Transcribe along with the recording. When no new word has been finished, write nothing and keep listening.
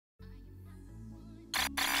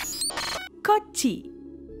කොච්චි.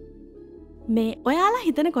 මේ ඔයාලා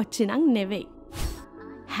හිතන කොච්චි නම් නෙවෙයි.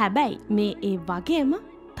 හැබැයි මේ ඒ වගේම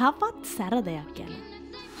තවත් සැර දෙයක් ගැන.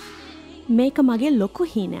 මේක මගේ ලොකු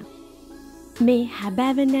හීනයක්. මේ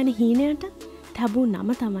හැබෑවෙන්න යන හීනයට තැබූ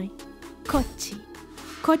නම තමයි කොච්චි.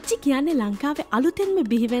 කොච්චි කියන්නේ ලංකාවේ අලුතෙන්ම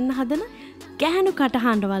බිහිවෙන්න හදන ගැහැණු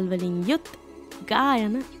කටහඬවල් වලින් යුත්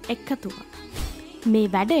ගායන එකතුවක්. මේ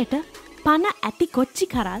වැඩේට පණ ඇති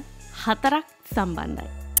කොච්චි කරල් 4ක්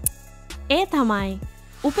සම්බන්ධයි. ඒ තමයි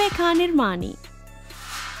උපේකා නිර්මාණී,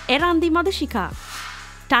 එරන්දි මදුෂිකා,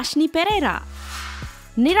 ටෂ්නි පෙරේරා,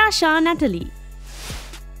 නිරාෂා නැටලි.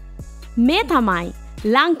 මේ තමයි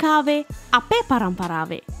ලංකාවේ අපේ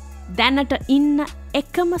පරම්පරාවේ දැනට ඉන්න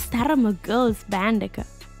එකම ස්තරම ගර්ල්ස් බෑන්ඩ් එක.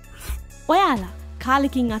 ඔයාලා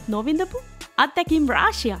කාලෙකින් අත් නොවිඳපු අත්දැකීම්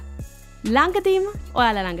රාශියක් ළඟදීම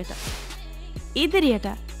ඔයාලා ළඟට. ඉදිරියට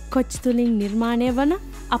කොච්චි තුලින් නිර්මාණය වන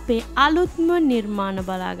අපේ අලුත්ම නිර්මාණ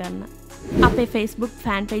බලා ගන්න. අපේ Facebook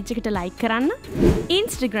fan page එකට like කරන්න,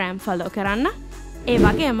 Instagram follow කරන්න, ඒ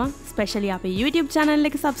වගේම ස්පෙෂලි අපේ YouTube channel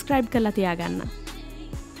එක subscribe කරලා තියාගන්න.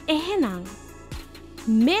 එහෙනම්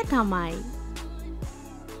මේ තමයි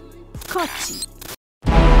කොච්චි.